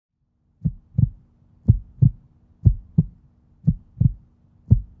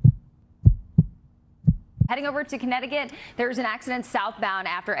Heading over to Connecticut, there's an accident southbound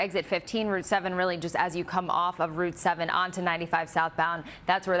after exit 15, Route 7, really just as you come off of Route 7 onto 95 southbound.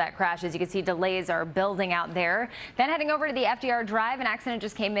 That's where that crash is. You can see delays are building out there. Then heading over to the FDR Drive, an accident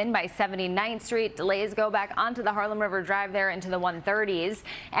just came in by 79th Street. Delays go back onto the Harlem River Drive there into the 130s.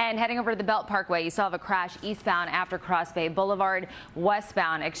 And heading over to the Belt Parkway, you still have a crash eastbound after Cross Bay Boulevard.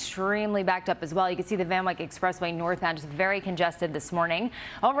 Westbound, extremely backed up as well. You can see the Van Wyck Expressway northbound just very congested this morning.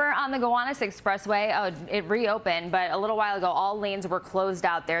 Over on the Gowanus Expressway, it reopened, but a little while ago, all lanes were closed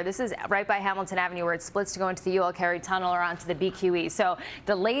out there. This is right by Hamilton Avenue where it splits to go into the UL Carey Tunnel or onto the BQE. So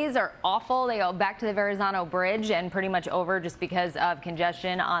delays are awful. They go back to the Verrazano Bridge and pretty much over just because of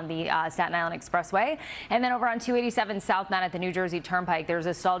congestion on the Staten Island Expressway. And then over on 287 southbound at the New Jersey Turnpike, there's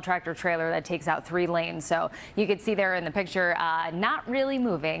a stalled tractor trailer that takes out 3 lanes. So you can see there in the picture, not really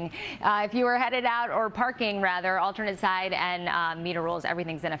moving. If you were headed out or parking rather, alternate side and meter rules,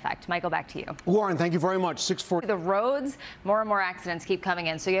 everything's in effect. Michael, back to you. Lauren, thank you very much. 640. The roads, more and more accidents keep coming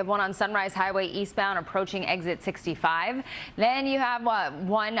in. So you have one on Sunrise Highway eastbound approaching exit 65. Then you have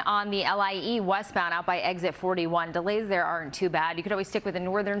one on the LIE westbound out by exit 41. Delays there aren't too bad. You could always stick with the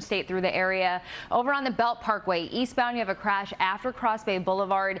northern state through the area. Over on the Belt Parkway eastbound, you have a crash after Cross Bay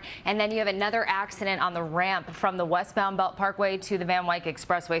Boulevard. And then you have another accident on the ramp from the westbound Belt Parkway to the Van Wyck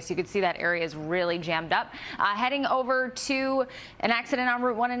Expressway. So you can see that area is really jammed up. Heading over to an accident on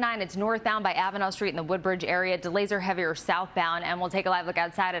Route 1 and 9. It's northbound by Avenel Street in the Woodbridge area. Delays are heavier southbound, and we'll take a live look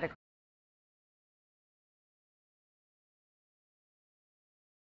outside at a